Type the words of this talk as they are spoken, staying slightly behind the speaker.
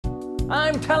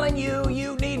I'm telling you,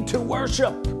 you need to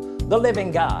worship the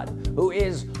living God, who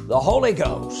is the Holy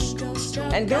Ghost,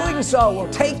 and doing so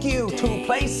will take you to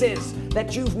places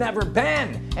that you've never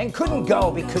been and couldn't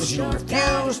go because you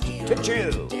refused to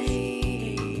choose.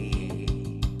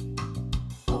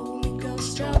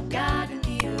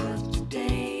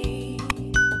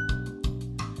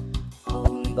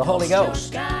 The Holy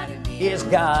Ghost is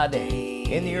God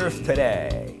in the earth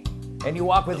today, and you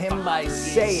walk with him by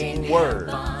saying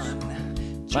words.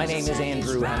 My name is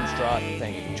Andrew Hemstrought.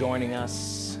 Thank you for joining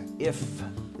us. If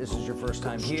this is your first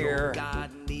time here,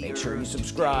 make sure you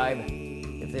subscribe.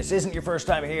 If this isn't your first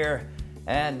time here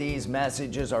and these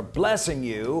messages are blessing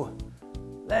you,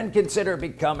 then consider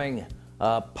becoming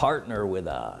a partner with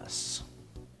us.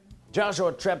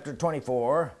 Joshua chapter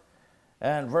 24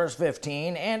 and verse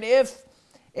 15, and if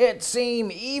it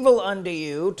seem evil unto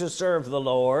you to serve the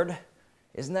Lord.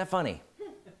 Isn't that funny?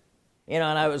 You know,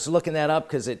 and I was looking that up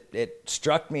because it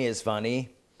struck me as funny,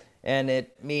 and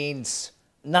it means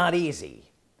not easy.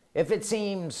 If it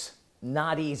seems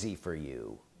not easy for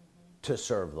you to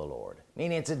serve the Lord,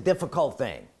 meaning it's a difficult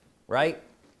thing, right?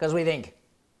 Because we think,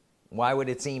 why would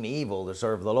it seem evil to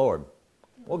serve the Lord?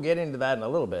 We'll get into that in a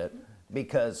little bit,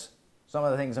 because some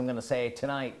of the things I'm going to say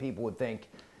tonight people would think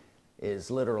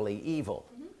is literally evil.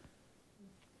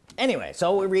 Anyway,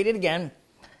 so we read it again.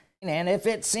 And if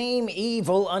it seem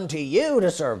evil unto you to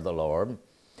serve the Lord,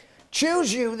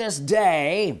 choose you this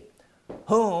day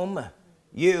whom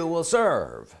you will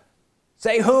serve.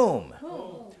 Say whom.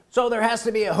 Whom. So there has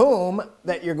to be a whom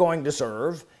that you're going to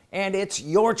serve, and it's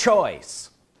your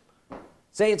choice.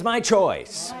 Say, it's my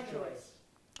choice. My choice.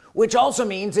 Which also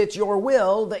means it's your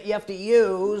will that you have to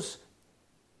use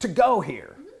to go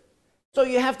here. So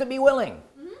you have to be willing.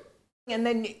 And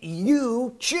then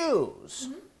you choose.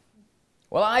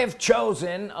 Well, I have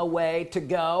chosen a way to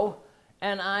go,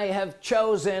 and I have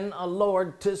chosen a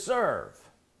Lord to serve.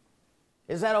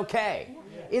 Is that okay?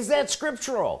 Yeah. Is that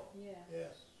scriptural? Yeah. Yes.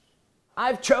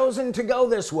 I've chosen to go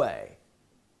this way.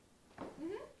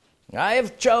 I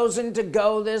have chosen to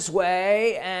go this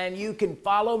way, and you can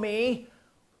follow me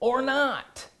or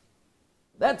not.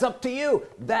 That's up to you.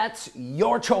 That's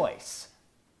your choice.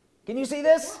 Can you see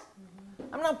this?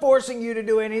 I'm not forcing you to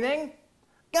do anything.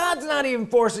 God's not even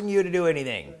forcing you to do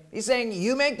anything. He's saying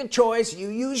you make the choice, you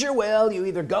use your will, you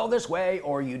either go this way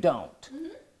or you don't.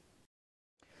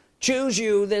 Choose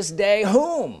you this day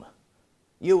whom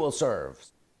you will serve.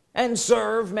 And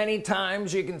serve, many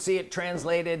times you can see it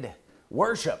translated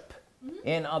worship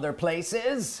in other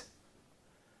places.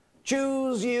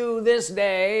 Choose you this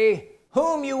day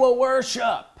whom you will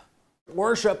worship.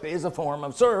 Worship is a form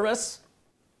of service.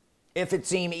 If it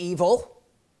seem evil,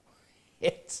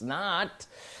 it's not.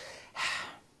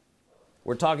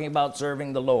 We're talking about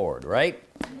serving the Lord, right?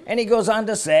 And he goes on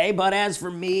to say, but as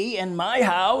for me and my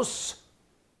house,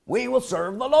 we will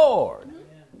serve the Lord.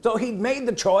 So he made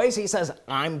the choice. He says,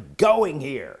 I'm going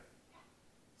here.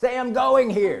 Say, I'm going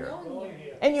here.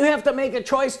 And you have to make a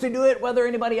choice to do it whether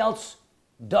anybody else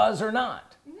does or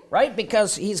not, right?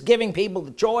 Because he's giving people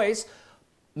the choice.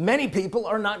 Many people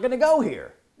are not going to go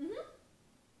here.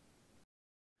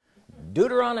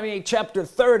 Deuteronomy chapter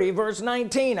 30 verse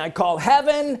 19, I call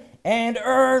heaven and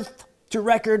earth to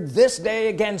record this day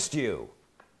against you.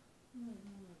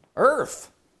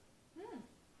 Earth.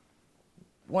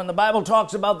 When the Bible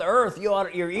talks about the earth,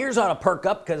 your ears ought to perk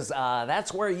up, because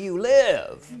that's where you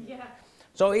live. Yeah.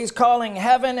 So he's calling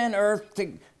heaven and earth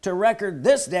to record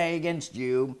this day against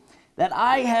you, that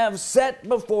I have set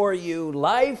before you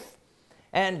life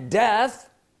and death,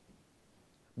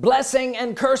 blessing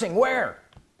and cursing. Where?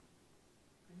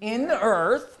 In the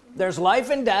earth. There's life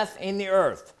and death in the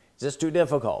earth. Is this too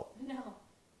difficult? No.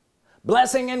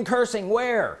 Blessing and cursing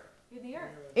where? In the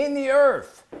earth. In the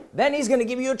earth. Then he's going to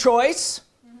give you a choice.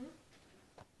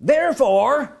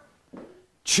 Therefore,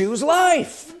 choose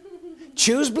life.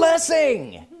 Choose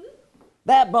blessing,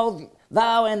 that both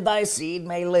thou and thy seed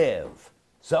may live.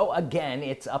 So again,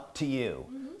 it's up to you.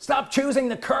 Stop choosing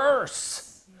the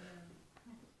curse.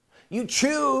 You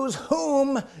choose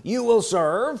whom you will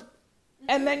serve,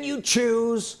 and then you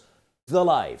choose the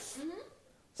life.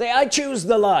 Say, I choose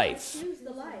the life. I choose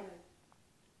the life.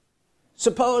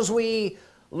 Suppose we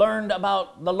learned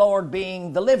about the Lord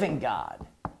being the living God.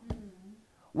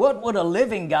 What would a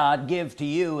living God give to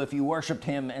you if you worshiped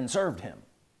him and served him?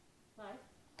 Life.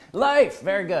 Life.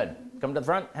 Very good. Come to the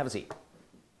front, have a seat.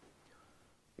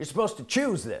 You're supposed to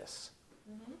choose this.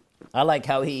 I like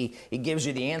how he gives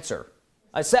you the answer.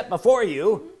 I set before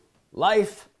you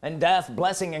life and death,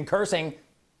 blessing and cursing.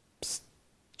 Psst,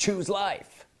 choose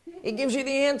life. He gives you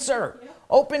the answer.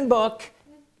 Open book.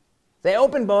 Say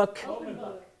open book. Open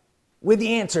book. With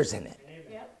the answers in it.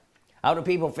 How do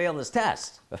people fail this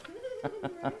test?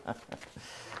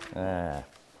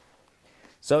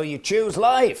 So you choose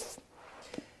life.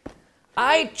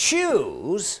 I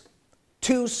choose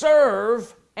to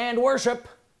serve and worship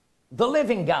the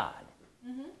living God.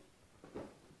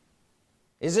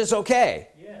 Is this okay?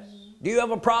 Yes. Do you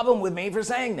have a problem with me for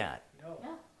saying that? No.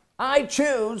 I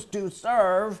choose to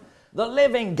serve the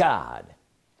living God.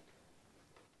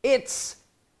 It's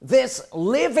this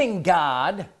living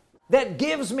God that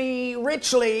gives me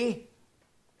richly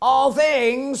all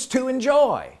things to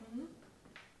enjoy.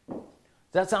 Does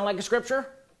that sound like a scripture?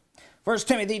 1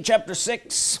 Timothy chapter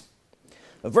 6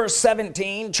 verse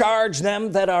 17, charge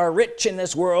them that are rich in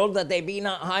this world that they be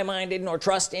not high-minded nor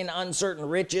trust in uncertain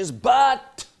riches,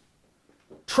 but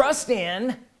trust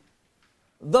in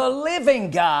the living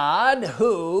God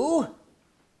who,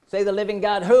 say the living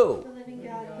God who? The living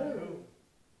God who?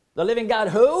 The living God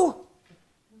who?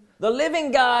 The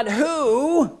living God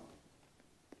who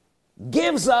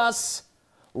gives us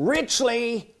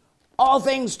richly all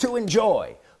things to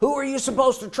enjoy. Who are you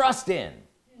supposed to trust in?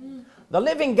 The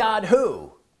living God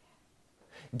who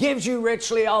gives you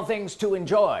richly all things to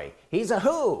enjoy. He's a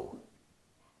who.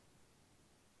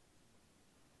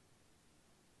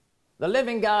 The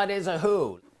living God is a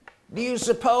who. Do you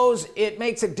suppose it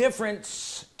makes a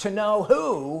difference to know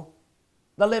who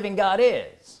the living God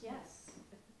is? Yes.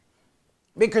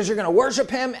 Because you're going to worship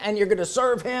him and you're going to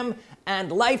serve him,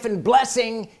 and life and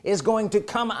blessing is going to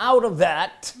come out of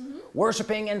that.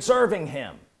 Worshiping and serving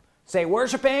him. Say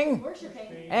worshiping,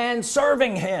 and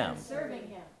serving him.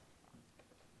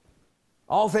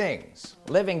 All things,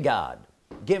 living God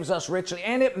gives us richly,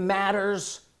 and it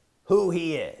matters who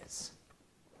he is,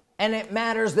 and it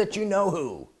matters that you know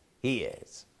who he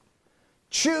is.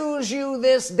 Choose you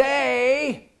this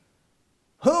day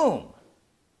whom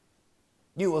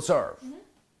you will serve.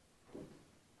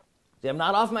 See, I'm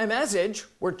not off my message.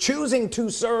 We're choosing to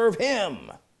serve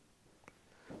him.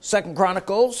 2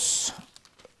 Chronicles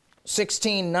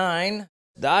 16:9,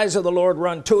 the eyes of the Lord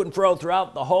run to and fro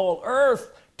throughout the whole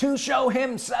earth to show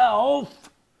himself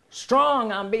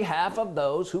strong on behalf of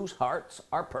those whose hearts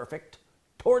are perfect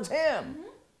towards him.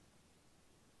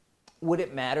 Would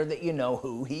it matter that you know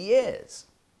who he is?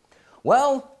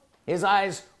 Well, his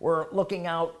eyes were looking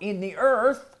out in the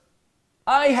earth.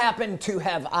 I happen to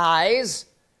have eyes,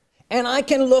 and I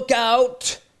can look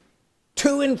out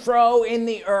to and fro in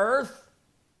the earth.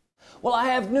 Well, I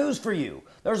have news for you.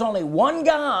 There's only one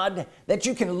God that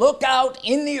you can look out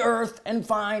in the earth and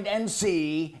find and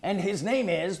see, and his name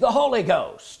is the Holy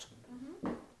Ghost.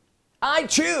 I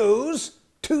choose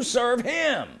to serve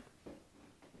him.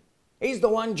 He's the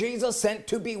one Jesus sent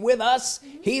to be with us.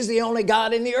 He's the only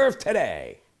God in the earth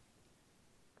today.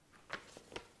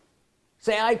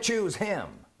 Say, I choose him.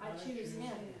 I choose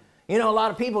him. You know, a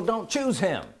lot of people don't choose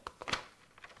him.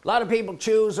 A lot of people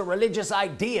choose a religious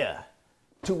idea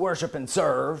to worship and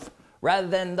serve rather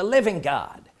than the living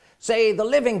God. Say the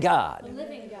living God. The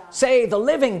living God. Say the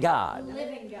living God. The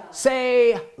living God.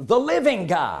 Say the living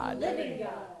God. The living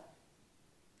God.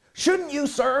 Shouldn't you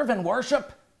serve and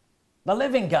worship the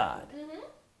living God?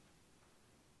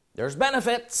 There's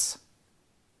benefits.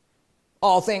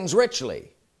 All things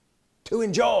richly to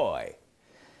enjoy.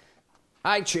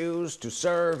 I choose to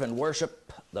serve and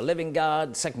worship the living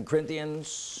God. 2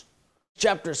 Corinthians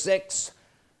chapter 6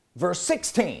 verse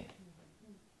 16.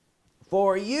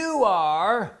 For you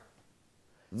are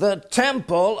the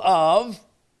temple of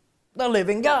the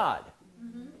living God.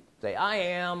 Say, I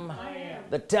am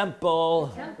the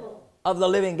temple of the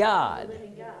living God.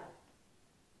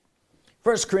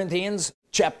 1 Corinthians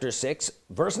chapter 6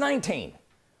 verse 19.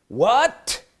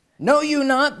 What? Know you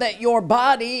not that your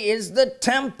body is the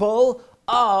temple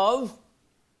of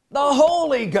the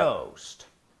Holy Ghost?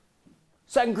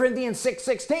 2 Corinthians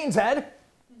 6:16 said,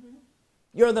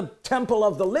 you're the temple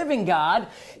of the living God.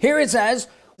 Here it says,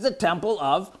 the temple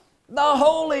of the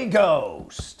Holy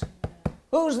Ghost.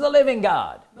 Who's the living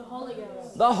God? The Holy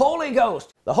Ghost. The Holy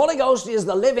Ghost. The Holy Ghost is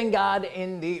the living God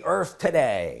in the earth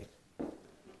today.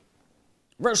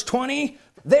 Verse 20,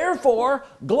 therefore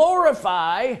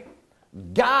glorify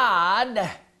God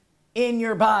in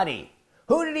your body.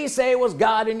 Who did he say was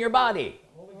God in your body?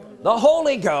 The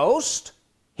Holy Ghost.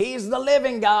 He's the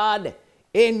living God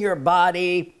in your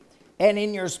body and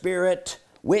in your spirit,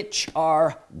 which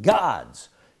are God's.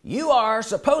 You are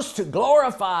supposed to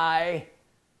glorify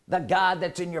the God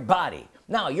that's in your body.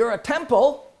 Now, you're a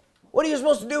temple. What are you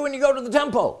supposed to do when you go to the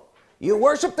temple? You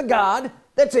worship the God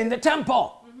that's in the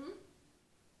temple.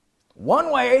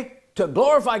 One way to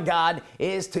glorify God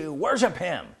is to worship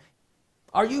him.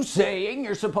 Are you saying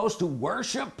you're supposed to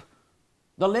worship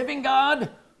the living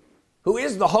God who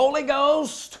is the Holy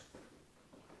Ghost?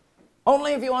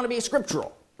 only if you want to be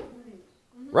scriptural,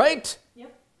 right?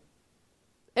 Yep.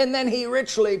 And then he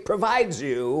richly provides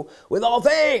you with all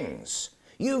things.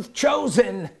 You've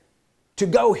chosen to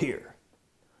go here.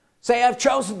 Say, I've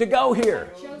chosen to go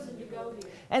here. I've chosen to go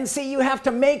here. And see, you have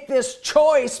to make this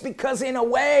choice because in a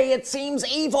way it seems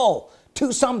evil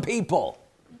to some people.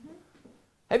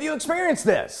 Have you experienced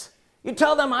this? You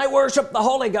tell them I worship the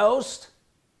Holy Ghost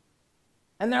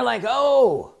and they're like,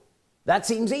 oh, that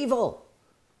seems evil,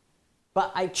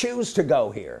 but I choose to go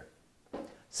here.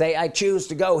 Say, I choose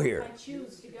to go here. I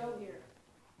choose to go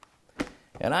here.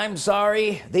 And I'm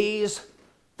sorry, these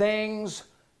things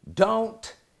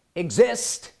don't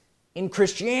exist in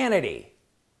Christianity.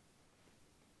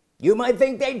 You might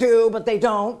think they do, but they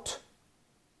don't.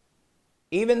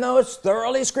 Even though it's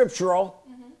thoroughly scriptural.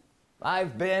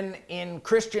 I've been in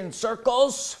Christian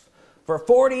circles for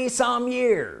 40 some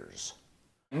years.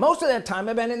 Most of that time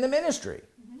I've been in the ministry.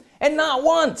 And not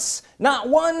once, not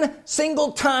one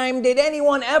single time did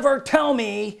anyone ever tell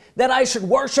me that I should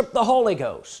worship the Holy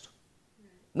Ghost.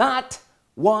 Not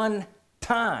one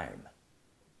time.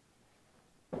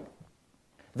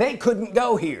 They couldn't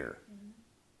go here.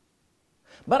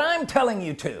 But I'm telling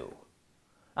you to.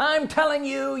 I'm telling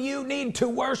you, you need to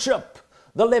worship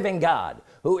the living God,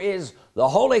 who is the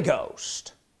Holy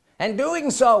Ghost. And doing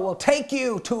so will take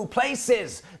you to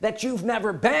places that you've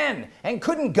never been and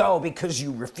couldn't go because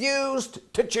you refused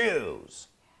to choose.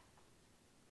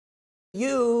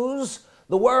 Use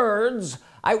the words,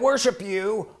 I worship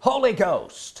you, Holy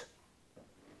Ghost.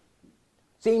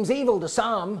 Seems evil to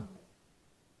some.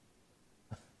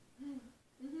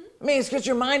 I mean, it's because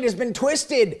your mind has been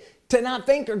twisted to not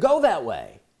think or go that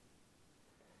way.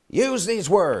 Use these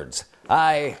words,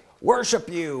 I worship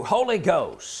you, Holy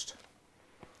Ghost.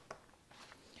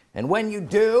 And when you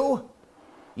do,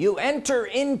 you enter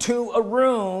into a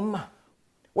room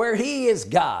where he is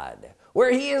God,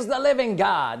 where he is the living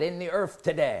God in the earth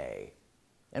today,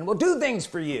 and will do things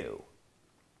for you.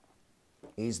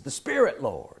 He's the Spirit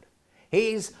Lord.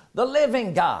 He's the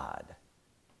living God.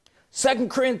 2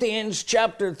 Corinthians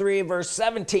chapter 3 verse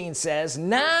 17 says,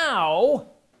 now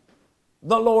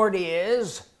the Lord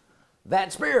is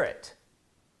that Spirit.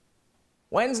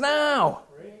 When's now?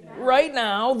 Right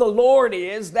now the Lord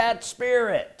is that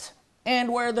Spirit.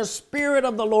 And where the Spirit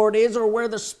of the Lord is, or where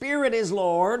the Spirit is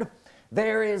Lord,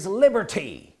 there is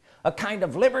liberty. A kind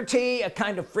of liberty, a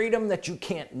kind of freedom that you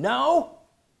can't know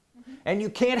and you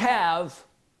can't have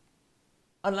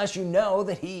unless you know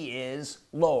that he is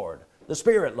Lord, the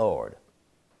Spirit Lord.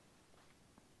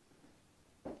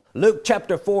 Luke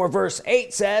chapter 4 verse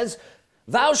 8 says,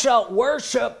 thou shalt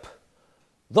worship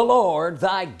the Lord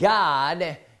thy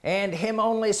God and him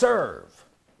only serve.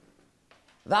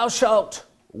 Thou shalt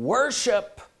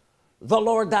worship the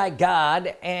Lord thy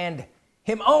God and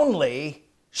him only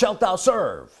shalt thou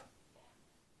serve.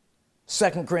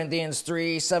 2 Corinthians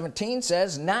 3:17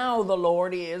 says, now the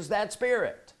Lord is that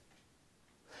Spirit.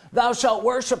 Thou shalt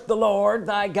worship the Lord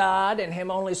thy God and him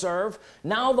only serve.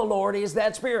 Now the Lord is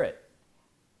that Spirit.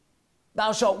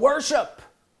 Thou shalt worship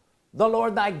the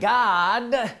Lord thy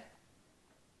God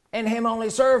and him only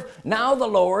serve. Now the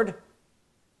Lord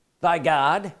thy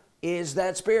God is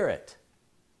that Spirit.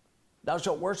 Thou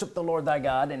shalt worship the Lord thy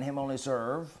God and him only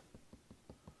serve.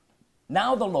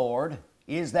 Now the Lord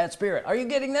is that Spirit. Are you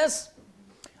getting this?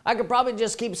 I could probably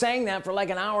just keep saying that for like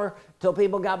an hour till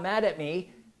people got mad at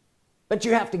me, but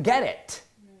you have to get it.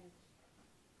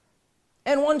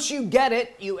 And once you get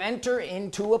it, you enter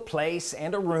into a place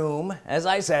and a room, as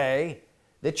I say,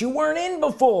 that you weren't in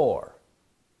before.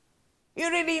 You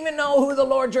didn't even know who the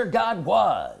Lord your God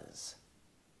was,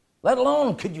 let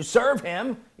alone could you serve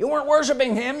him. You weren't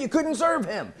worshiping him, you couldn't serve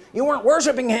him. You weren't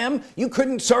worshiping him, you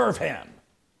couldn't serve him.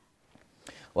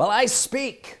 Well, I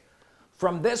speak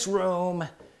from this room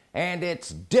and it's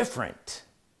different.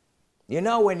 You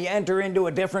know when you enter into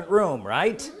a different room,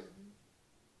 right?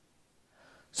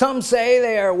 Some say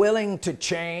they are willing to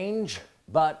change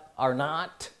but are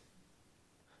not.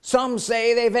 Some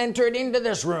say they've entered into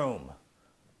this room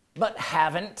but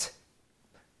haven't.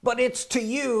 But it's to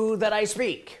you that I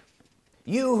speak,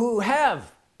 you who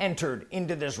have entered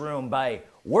into this room by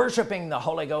worshiping the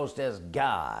Holy Ghost as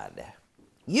God,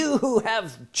 you who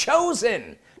have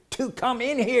chosen to come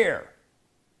in here.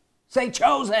 Say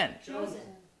chosen. Chosen.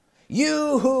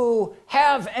 You who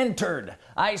have entered,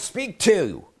 I speak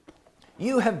to.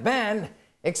 You have been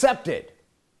accepted.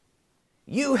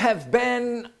 You have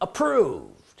been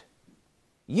approved.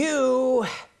 You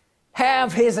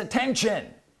have his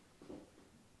attention.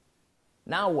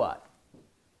 Now what?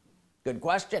 Good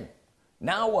question.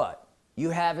 Now what?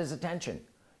 You have his attention.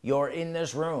 You're in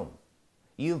this room.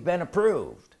 You've been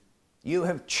approved.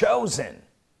 you've chosen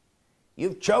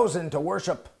to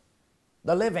worship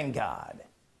the living God.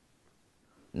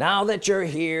 Now that you're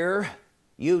here,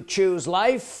 you choose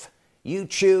life, you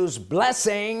choose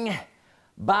blessing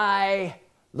by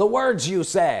the words you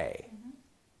say.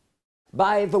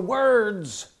 By the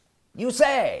words you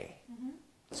say.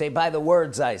 Say, by the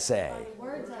words I say. By the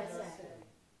words I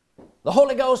say. The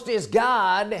Holy Ghost is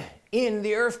God in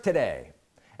the earth today,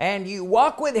 and you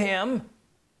walk with him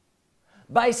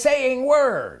by saying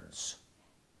words.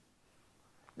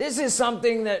 This is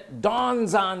something that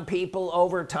dawns on people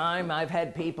over time. I've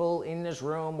had people in this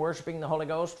room worshiping the Holy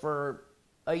Ghost for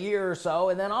a year or so,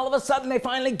 and then all of a sudden they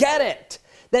finally get it,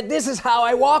 that this is how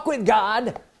I walk with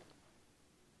God,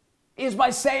 is by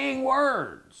saying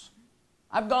words.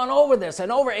 I've gone over this and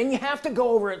over, and you have to go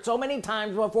over it so many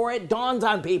times before it dawns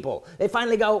on people. They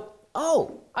finally go,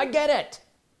 oh, I get it.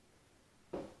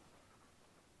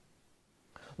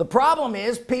 The problem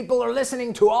is people are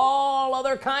listening to all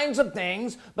other kinds of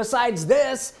things besides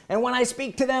this, and when I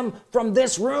speak to them from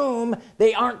this room,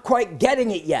 they aren't quite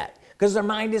getting it yet because their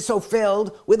mind is so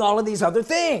filled with all of these other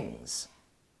things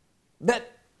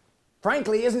that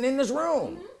frankly isn't in this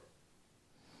room.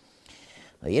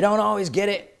 Well, you don't always get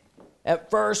it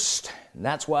at first, and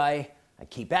that's why I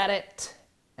keep at it,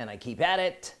 and I keep at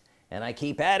it, and I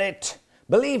keep at it.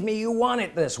 Believe me, you want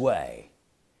it this way.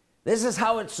 This is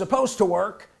how it's supposed to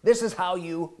work. This is how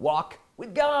you walk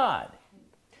with God.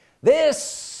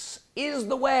 This is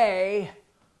the way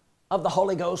of the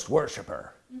Holy Ghost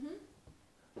worshiper.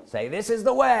 Say, this is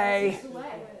the way,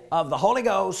 of the Holy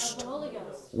Ghost,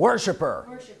 worshiper.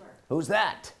 Who's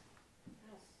that?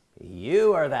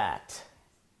 You are that.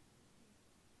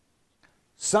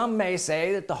 Some may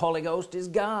say that the Holy Ghost is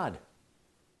God.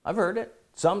 I've heard it.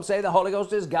 Some say the Holy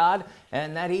Ghost is God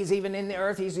and that he's even in the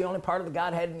earth. He's the only part of the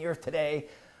Godhead in the earth today,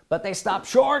 but they stop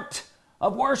short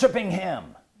of worshiping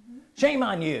him. Shame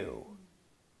on you.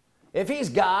 If he's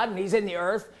God and he's in the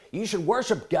earth, you should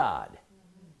worship God.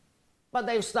 But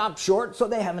they've stopped short, so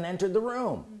they haven't entered the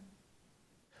room.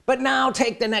 But now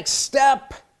take the next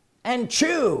step and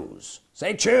choose.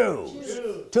 Say choose.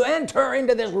 To enter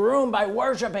into this room by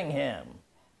worshiping him.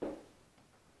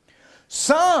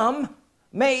 Some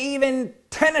may even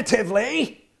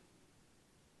tentatively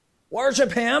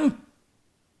worship him,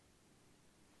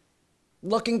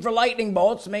 looking for lightning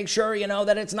bolts to make sure you know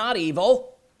that it's not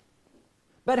evil,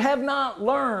 but have not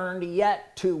learned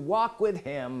yet to walk with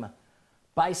him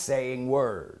by saying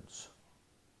words.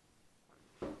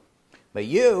 But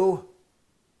you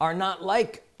are not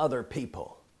like other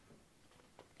people.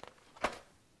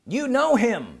 You know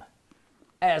him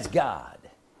as God.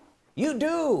 You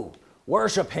do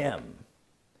worship him,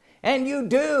 and you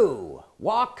do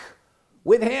walk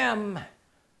with him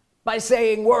by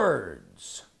saying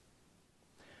words.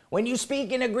 When you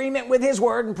speak in agreement with his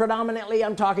word, and predominantly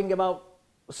I'm talking about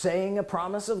saying a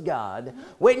promise of God,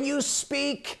 when you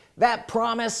speak that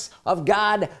promise of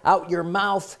God out your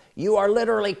mouth, you are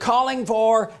literally calling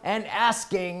for and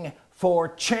asking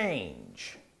for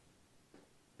change.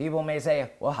 People may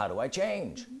say, well, how do I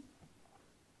change?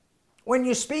 When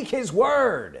you speak his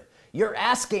word, you're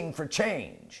asking for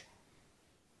change.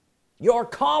 You're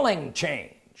calling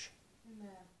change.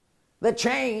 Amen. The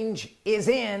change is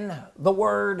in the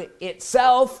word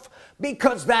itself,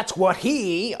 because that's what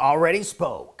he already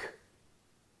spoke.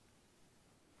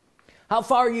 How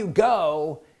far you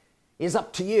go is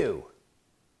up to you.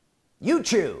 You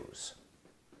choose.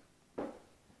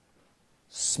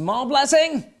 Small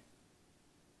blessing,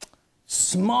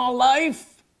 small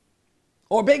life,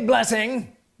 or big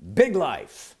blessing, big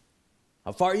life.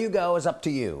 How far you go is up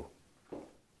to you.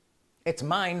 It's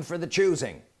mine for the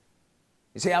choosing.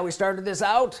 You see how we started this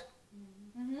out?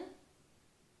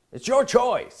 It's your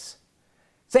choice.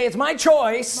 Say, it's my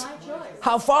choice,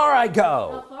 how far I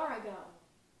go.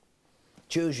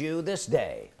 Choose you this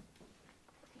day.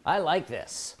 I like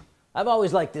this. I've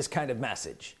always liked this kind of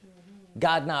message.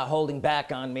 God not holding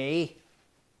back on me.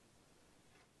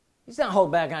 He's not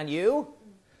holding back on you.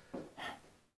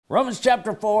 Romans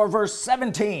chapter 4 verse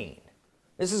 17.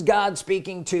 This is God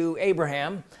speaking to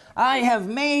Abraham. I have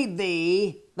made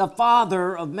thee the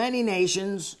father of many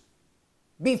nations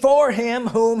before him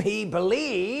whom he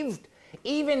believed,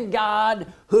 even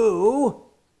God who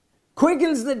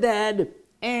quickens the dead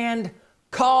and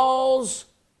calls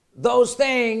those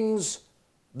things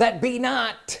that be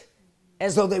not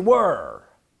as though they were.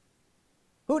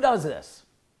 Who does this?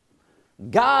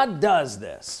 God does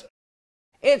this.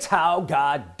 It's how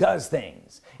God does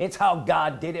things. It's how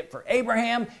God did it for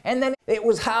Abraham, and then it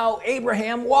was how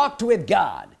Abraham walked with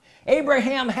God.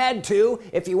 Abraham had to,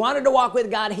 if he wanted to walk with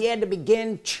God, he had to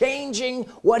begin changing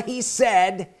what he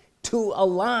said to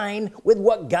align with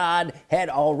what God had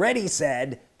already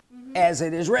said, as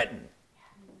it is written.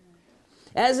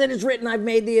 As it is written, I've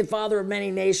made thee a father of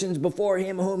many nations before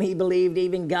him whom he believed,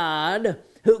 even God,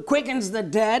 who quickens the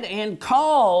dead and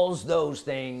calls those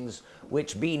things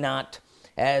which be not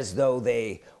as though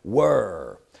they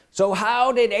were. So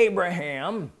how did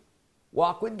Abraham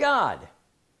walk with God?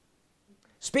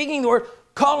 Speaking the word,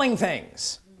 calling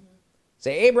things.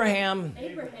 Say, Abraham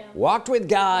walked with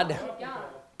God,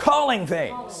 calling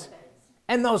things.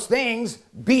 And those things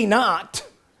be not,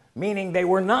 meaning they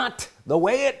were not the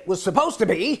way it was supposed to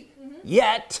be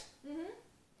yet,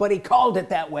 but he called it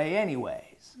that way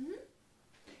anyways.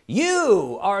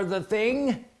 You are the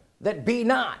thing that be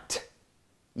not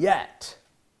yet.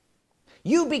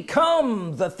 You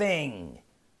become the thing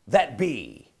that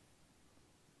be.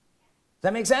 Does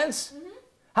that make sense?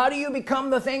 How do you become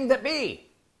the thing that be?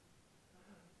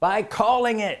 By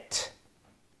calling it.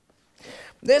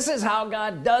 This is how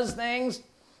God does things.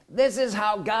 This is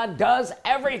how God does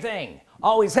everything.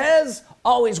 Always has,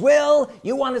 always will.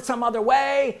 You want it some other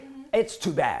way, it's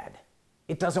too bad.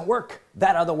 It doesn't work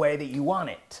that other way that you want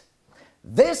it.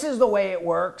 This is the way it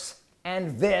works,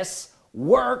 and this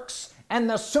works. And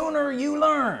the sooner you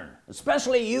learn,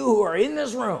 especially you who are in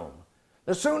this room,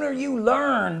 the sooner you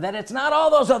learn that it's not all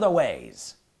those other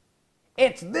ways,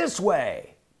 it's this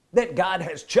way that God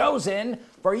has chosen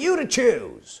for you to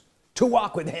choose to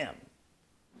walk with him,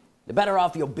 the better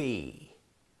off you'll be,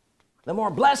 the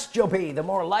more blessed you'll be, the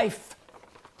more life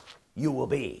you will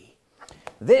be.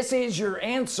 This is your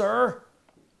answer.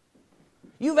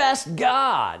 You've asked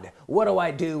God, what do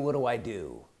I do? What do I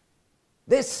do?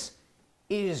 This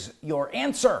is your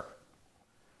answer.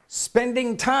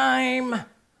 Spending time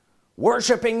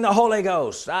worshiping the Holy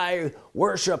Ghost. I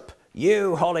worship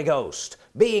you, Holy Ghost.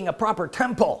 Being a proper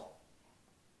temple.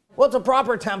 What's a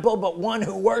proper temple but one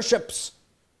who worships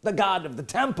the God of the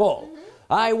temple?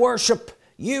 I worship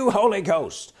you, Holy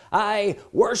Ghost. I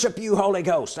worship you, Holy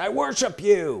Ghost. I worship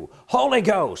you, Holy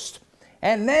Ghost.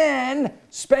 And then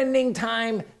spending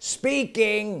time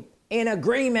speaking in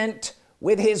agreement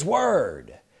with his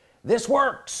word. This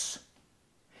works.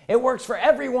 It works for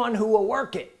everyone who will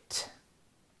work it.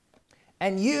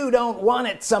 And you don't want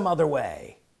it some other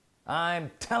way.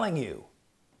 I'm telling you,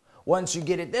 once you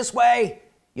get it this way,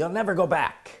 you'll never go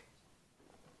back.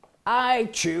 I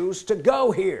choose to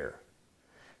go here.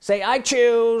 Say, I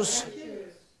choose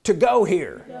to go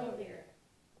here.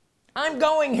 I'm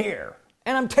going here,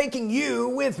 and I'm taking you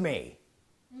with me.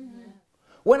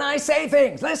 When I say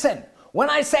things, listen, when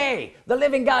I say the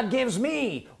living God gives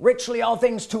me richly all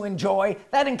things to enjoy,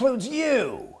 that includes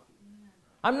you.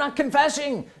 I'm not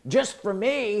confessing just for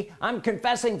me. I'm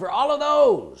confessing for all of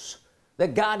those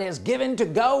that God has given to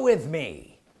go with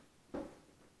me.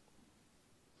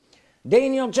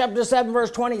 Daniel chapter 7 verse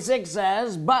 26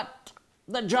 says, but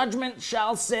the judgment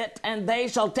shall sit, and they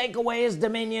shall take away his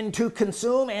dominion to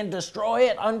consume and destroy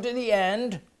it unto the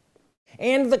end,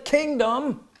 and the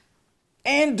kingdom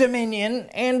and dominion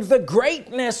and the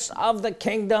greatness of the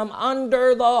kingdom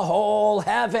under the whole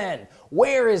heaven.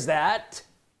 Where is that?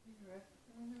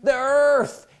 The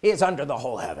earth is under the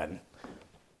whole heaven.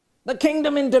 The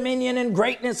kingdom and dominion and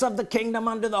greatness of the kingdom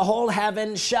under the whole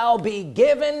heaven shall be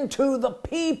given to the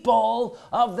people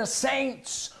of the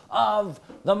saints of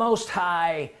the Most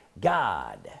High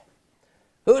God.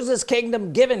 Who is this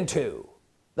kingdom given to?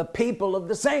 The people of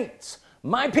the saints.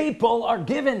 My people are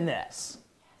given this.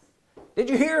 Did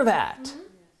you hear that?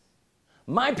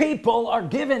 My people are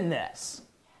given this.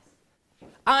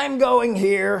 I'm going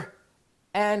here,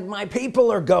 and my people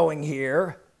are going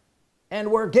here, and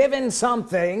we're given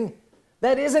something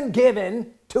that isn't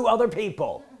given to other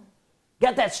people.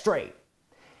 Get that straight.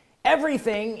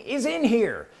 Everything is in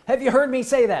here. Have you heard me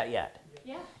say that yet?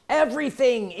 Yeah.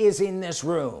 Everything is in this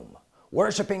room,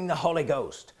 worshiping the Holy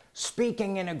Ghost,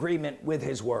 speaking in agreement with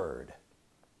his word.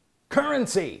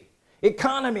 Currency,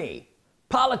 economy,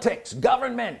 politics,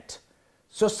 government,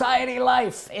 society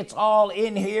life, it's all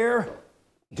in here.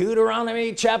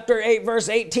 Deuteronomy chapter 8 verse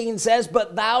 18 says,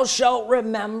 but thou shalt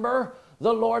remember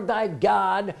the Lord thy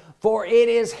God, for it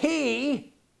is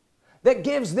he that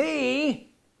gives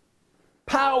thee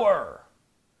power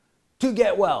to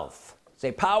get wealth.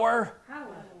 Say power,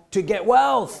 to get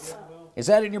wealth. Is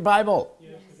that in your Bible?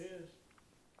 Yes, it is.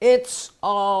 It's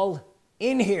all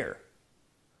in here.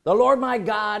 The Lord my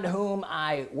God, whom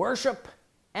I worship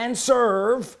and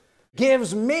serve,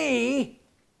 gives me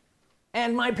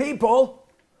and my people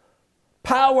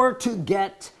power to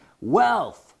get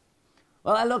wealth.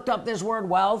 Well, I looked up this word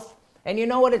wealth, and you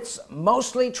know what it's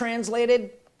mostly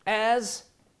translated as?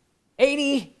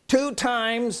 82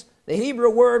 times the Hebrew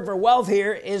word for wealth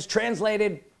here is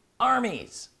translated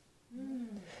armies.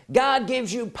 God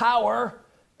gives you power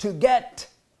to get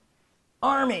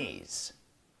armies.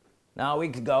 Now we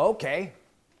could go, okay,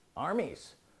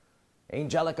 armies,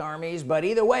 angelic armies, but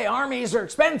either way, armies are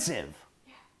expensive.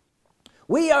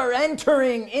 We are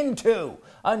entering into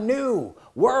a new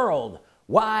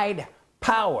worldwide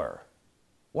power,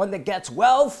 one that gets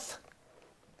wealth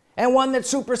and one that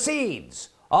supersedes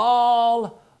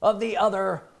all of the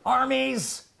other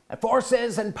armies,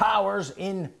 forces, and powers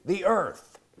in the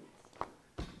earth.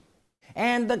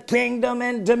 And the kingdom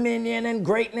and dominion and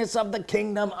greatness of the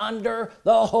kingdom under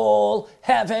the whole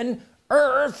heaven,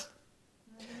 earth,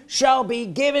 shall be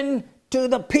given to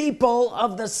the people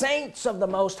of the saints of the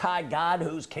Most High God,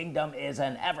 whose kingdom is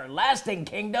an everlasting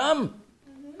kingdom.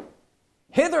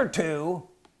 Hitherto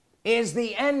is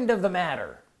the end of the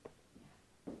matter.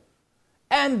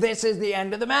 And this is the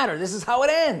end of the matter. This is how it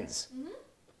ends.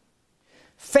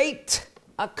 Fait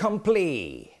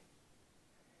accompli.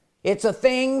 It's a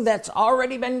thing that's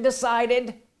already been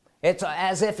decided. It's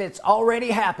as if it's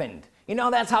already happened. You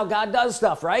know, that's how God does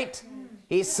stuff, right?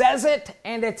 He says it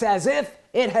and it's as if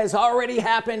it has already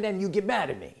happened, and you get mad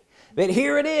at me. But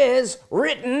here it is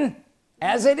written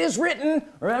as it is written.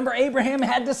 Remember, Abraham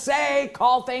had to say,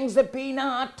 call things that be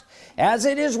not as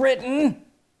it is written.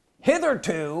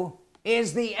 Hitherto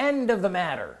is the end of the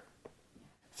matter.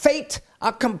 Fait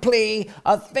accompli,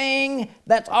 a thing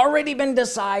that's already been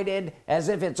decided, as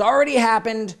if it's already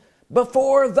happened,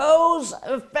 before those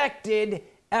affected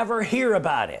ever hear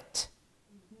about it,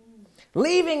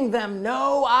 leaving them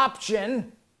no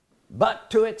option but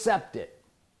to accept it.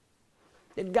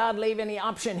 Did God leave any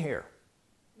option here?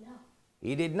 No.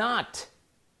 He did not.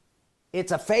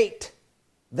 It's a fate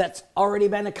that's already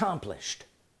been accomplished.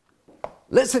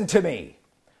 Listen to me.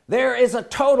 There is a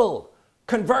total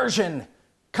conversion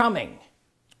coming,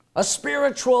 a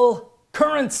spiritual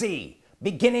currency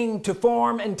beginning to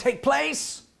form and take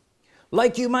place,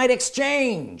 like you might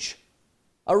exchange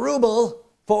a ruble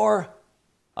for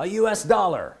a US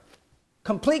dollar.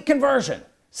 Complete conversion.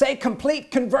 Say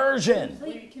complete conversion.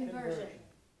 Complete conversion.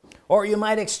 Or you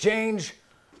might exchange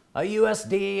a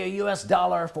USD, a US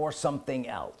dollar, for something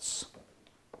else.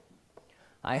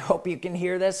 I hope you can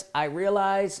hear this. I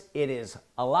realize it is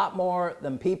a lot more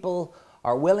than people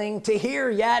are willing to hear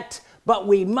yet, but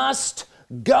we must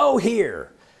go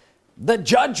here. The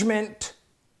judgment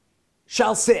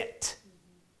shall sit,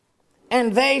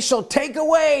 and they shall take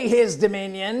away his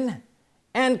dominion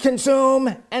and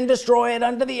consume and destroy it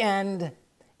unto the end,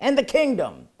 and the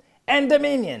kingdom and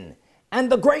dominion and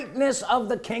the greatness of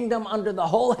the kingdom under the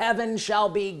whole heaven shall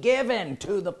be given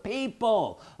to the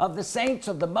people of the saints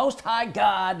of the Most High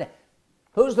God.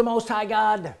 Who's the Most High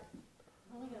God?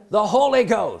 The Holy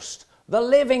Ghost, the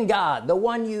living God, the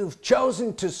one you've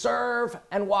chosen to serve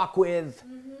and walk with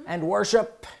and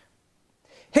worship.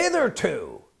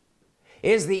 Hitherto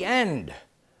is the end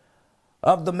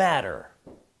of the matter.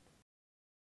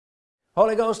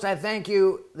 Holy Ghost, I thank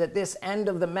you that this end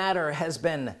of the matter has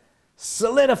been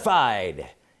solidified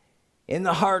in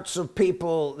the hearts of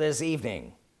people this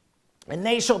evening, and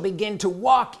they shall begin to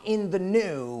walk in the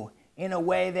new in a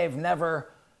way they've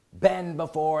never been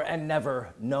before and never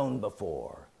known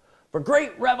before. For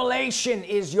great revelation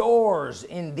is yours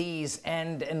in these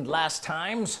end and last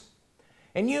times,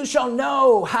 and you shall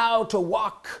know how to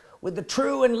walk with the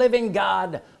true and living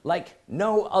God like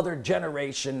no other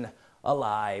generation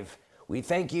alive. We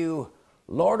thank you,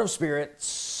 Lord of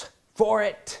Spirits, for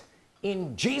it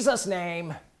in Jesus'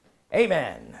 name.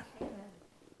 Amen.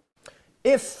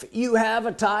 If you have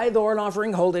a tithe or an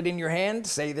offering, hold it in your hand.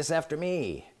 Say this after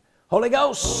me. Holy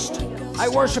Ghost, I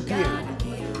worship you.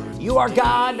 You are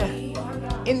God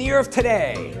in the earth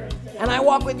today, and I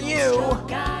walk with you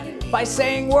by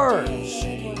saying words.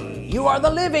 You are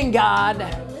the living God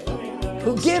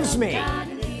who gives me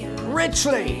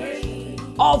richly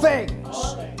all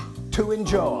things to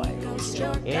enjoy.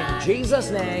 In Jesus'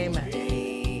 name,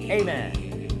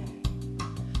 amen.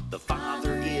 The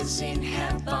Father is in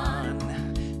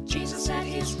heaven, Jesus at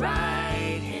his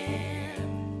right hand.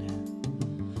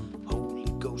 Holy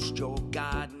Ghost, your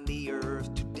God.